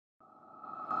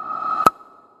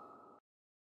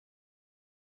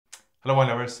Hello wine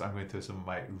lovers, I'm going through some of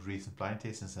my recent blind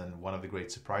tastings, and one of the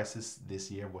great surprises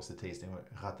this year was the tasting of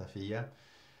Ratafia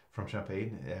from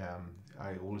Champagne.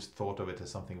 I always thought of it as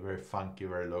something very funky,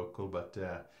 very local, but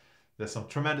there's some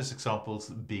tremendous examples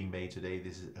being made today.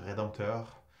 This is Redempteur,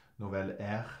 Nouvel.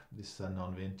 This is a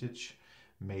non-vintage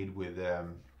made with the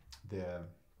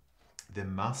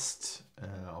must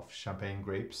of Champagne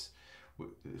grapes,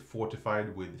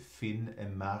 fortified with fin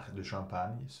et marc de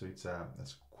Champagne. So it's a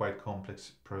quite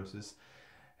complex process.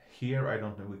 Here I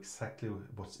don't know exactly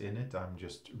what's in it. I'm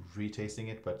just retasting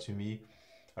it, but to me,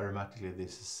 aromatically,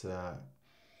 this is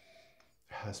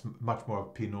has much more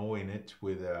Pinot in it,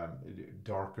 with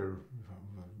darker,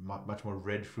 much more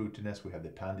red fruitiness. We have the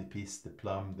pandy-pis, the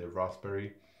plum, the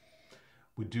raspberry.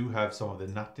 We do have some of the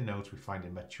nutty notes we find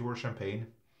in mature Champagne,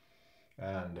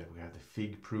 and we have the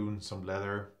fig, prune, some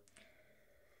leather.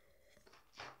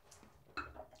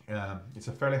 It's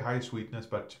a fairly high sweetness,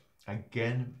 but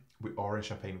again, we are in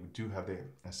Champagne. We do have the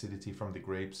acidity from the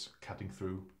grapes cutting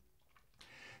through,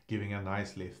 giving a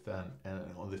nice lift, and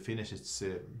on the finish it's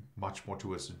much more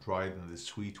towards the dry than the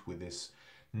sweet, with this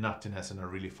nuttiness and a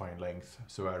really fine length.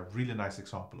 So a really nice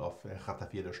example of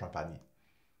Ratafia de Champagne.